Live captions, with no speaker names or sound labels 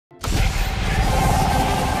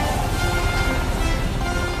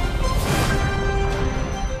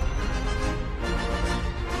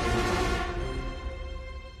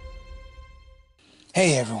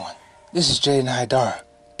Hey everyone, this is Jaden Haidara,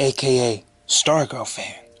 aka Stargirl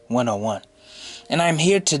Fan 101, and I'm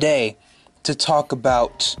here today to talk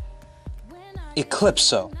about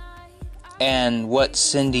Eclipso and what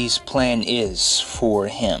Cindy's plan is for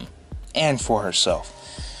him and for herself.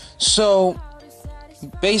 So,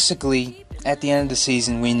 basically, at the end of the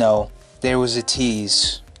season, we know there was a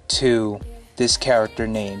tease to this character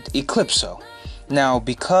named Eclipso. Now,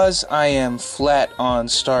 because I am flat on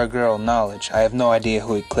Stargirl knowledge, I have no idea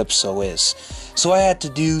who Eclipso is. So I had to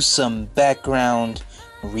do some background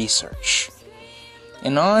research.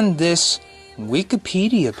 And on this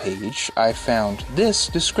Wikipedia page, I found this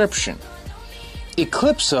description.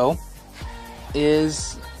 Eclipso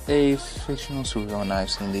is a fictional supervillain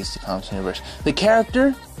I've seen these comics universe. The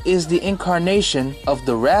character is the incarnation of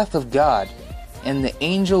the wrath of God and the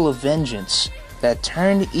angel of vengeance that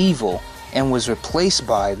turned evil and was replaced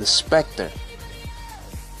by the Spectre.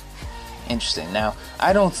 Interesting. Now,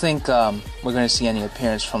 I don't think we're going to see any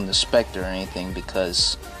appearance from the Spectre or anything,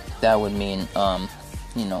 because that would mean,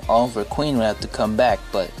 Oliver Queen would have to come back,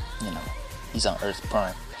 but, he's on Earth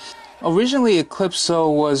Prime. Originally, Eclipso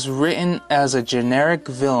was written as a generic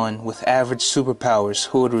villain with average superpowers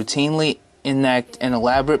who would routinely enact an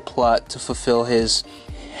elaborate plot to fulfill his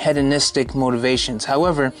hedonistic motivations.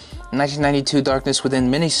 However, 1992 Darkness Within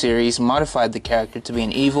miniseries modified the character to be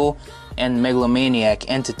an evil and megalomaniac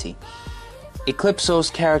entity. Eclipso's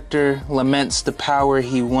character laments the power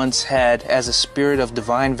he once had as a spirit of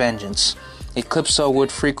divine vengeance. Eclipso would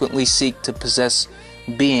frequently seek to possess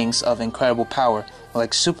beings of incredible power,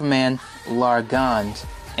 like Superman, Largand,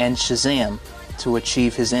 and Shazam, to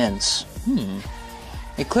achieve his ends.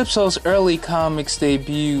 Eclipso's early comics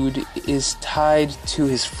debut is tied to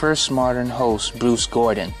his first modern host, Bruce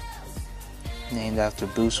Gordon, named after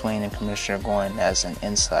Bruce Wayne and Commissioner Gordon as an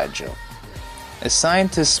inside joke. A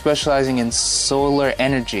scientist specializing in solar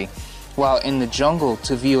energy, while in the jungle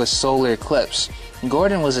to view a solar eclipse,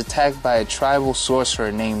 Gordon was attacked by a tribal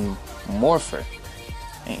sorcerer named Morpher.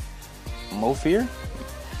 Mofir?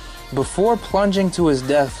 Before plunging to his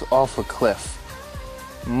death off a cliff.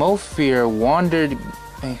 Mofir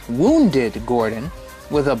wounded Gordon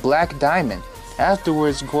with a black diamond.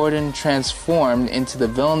 Afterwards, Gordon transformed into the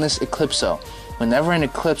villainous Eclipso. Whenever an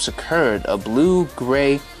eclipse occurred, a blue,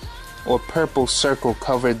 gray, or purple circle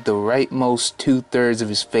covered the rightmost 2/3 of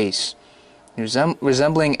his face.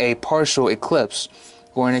 Resembling a partial eclipse,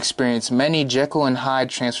 Gordon experienced many Jekyll and Hyde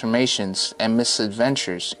transformations and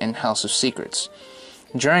misadventures in House of Secrets.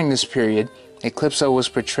 During this period, Eclipso was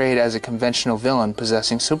portrayed as a conventional villain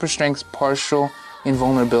possessing super strength, partial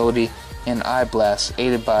invulnerability, and eye blasts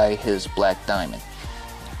aided by his black diamond.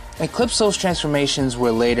 Eclipso's transformations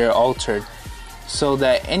were later altered so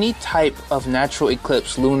that any type of natural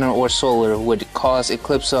eclipse, lunar or solar, would cause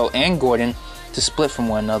Eclipso and Gordon to split from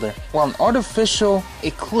one another. While an artificial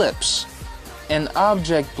eclipse, an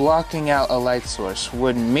object blocking out a light source,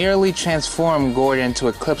 would merely transform Gordon to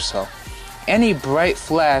Eclipso. Any bright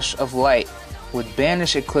flash of light would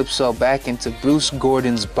banish Eclipso back into Bruce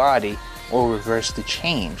Gordon's body or reverse the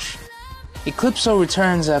change. Eclipso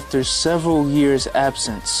returns after several years'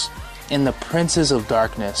 absence in the Princes of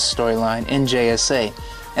Darkness storyline in JSA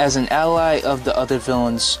as an ally of the other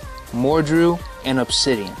villains Mordru and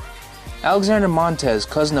Obsidian. Alexander Montez,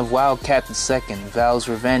 cousin of Wildcat II, vows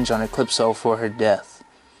revenge on Eclipso for her death.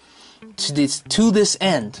 To this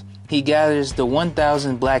end, he gathers the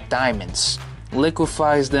 1,000 black diamonds,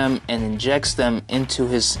 liquefies them, and injects them into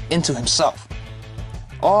himself.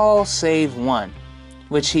 All save one,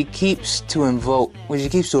 which he keeps to evoke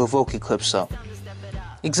Eclipso.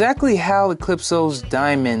 Exactly how Eclipso's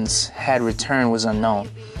diamonds had returned was unknown.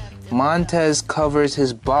 Montez covers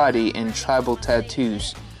his body in tribal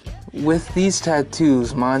tattoos. With these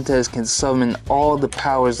tattoos, Montez can summon all the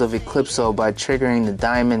powers of Eclipso by triggering the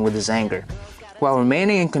diamond with his anger, while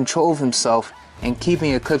remaining in control of himself and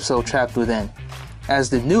keeping Eclipso trapped within.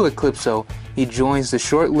 As the new Eclipso, he joins the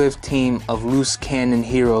short-lived team of loose cannon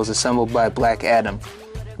heroes assembled by Black Adam,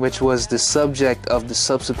 which was the subject of the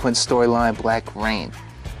subsequent storyline Black Reign.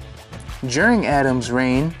 During Adam's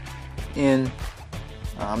reign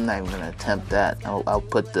I'm not even going to attempt that. I'll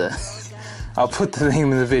put the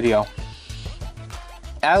name of the video.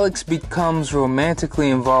 Alex becomes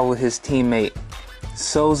romantically involved with his teammate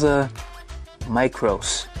Souza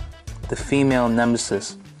Micros, the female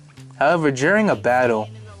nemesis. However, during a battle,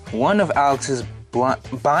 one of Alex's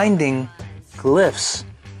binding glyphs,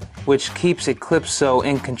 which keeps Eclipso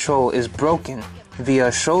in control, is broken via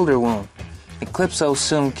a shoulder wound. Eclipso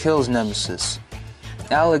soon kills Nemesis.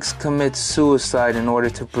 Alex commits suicide in order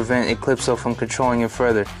to prevent Eclipso from controlling him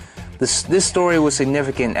further, This story was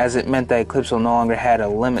significant as it meant that Eclipso no longer had a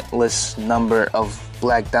limitless number of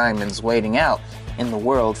black diamonds waiting out in the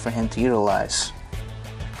world for him to utilize.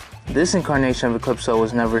 This incarnation of Eclipso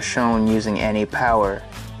was never shown using any power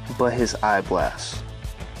but his eye blast.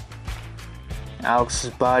 Alex's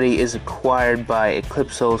body is acquired by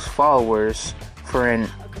Eclipso's followers for an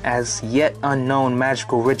as yet unknown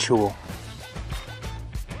magical ritual.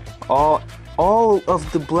 All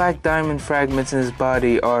of the black diamond fragments in his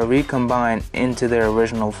body are recombined into their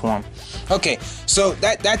original form. Okay, so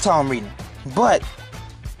that's all I'm reading. But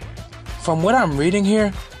from what I'm reading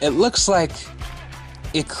here, it looks like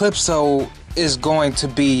Eclipso is going to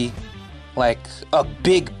be like a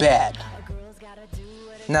big bad.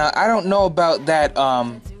 Now, I don't know about that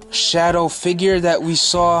shadow figure that we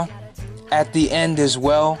saw at the end as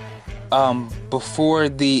well, before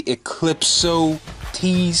the Eclipso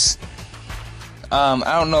tease.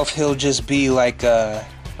 I don't know if he'll just be like a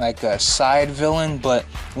side villain, but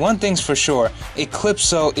one thing's for sure,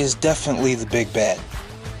 Eclipso is definitely the big bad.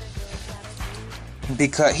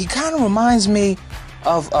 Because he kind of reminds me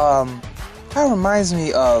of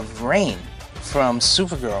Rain from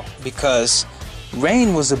Supergirl, because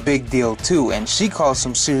Rain was a big deal too, and she caused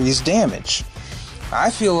some serious damage. I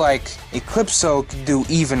feel like Eclipso could do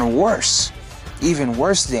even worse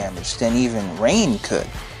damage than even Rain could.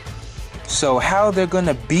 So how they're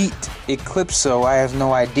gonna beat Eclipso, I have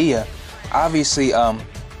no idea. Obviously,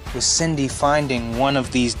 with Cindy finding one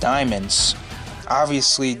of these diamonds,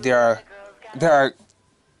 obviously there's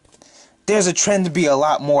a trend to be a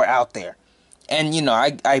lot more out there. And, you know,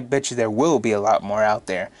 I bet you there will be a lot more out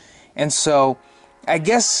there. And so, I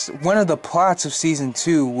guess one of the plots of Season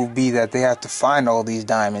 2 will be that they have to find all these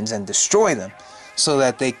diamonds and destroy them so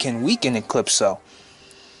that they can weaken Eclipso.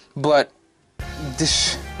 But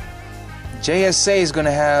this JSA is going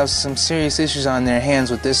to have some serious issues on their hands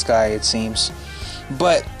with this guy, it seems.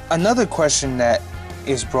 But another question that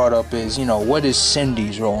is brought up is, you know, what is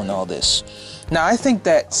Cindy's role in all this? Now, I think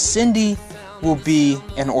that Cindy will be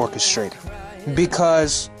an orchestrator.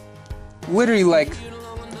 Because, literally, like,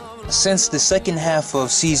 since the second half of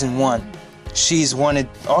Season 1, all she's wanted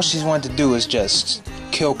to do is just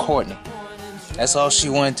kill Courtney. That's all she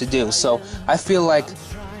wanted to do. So, I feel like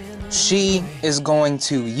she is going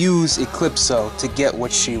to use Eclipso to get what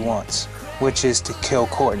she wants, which is to kill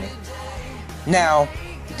Courtney. Now,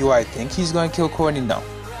 do I think he's going to kill Courtney? No.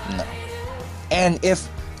 And if,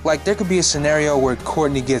 like, there could be a scenario where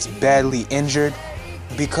Courtney gets badly injured,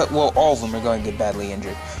 because, well, all of them are going to get badly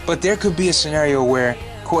injured, but there could be a scenario where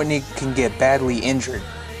Courtney can get badly injured.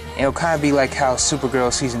 It'll kind of be like how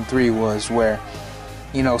Supergirl Season 3 was, where,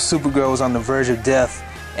 you know, Supergirl was on the verge of death,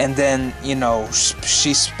 and then, you know,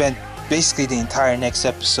 she spent basically the entire next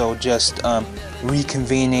episode just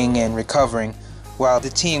reconvening and recovering, while the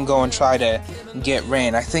team go and try to get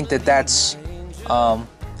Rain. I think that that's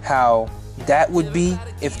how that would be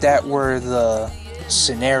if that were the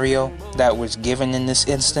scenario that was given in this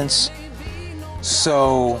instance.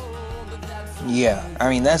 So, yeah, I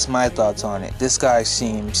mean, that's my thoughts on it. This guy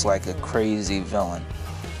seems like a crazy villain.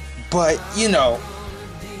 But, you know,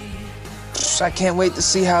 I can't wait to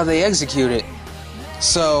see how they execute it.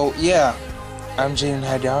 So, yeah, I'm Jaden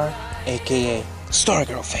Haidar, aka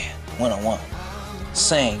Stargirl Fan 101,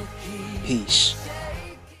 saying peace.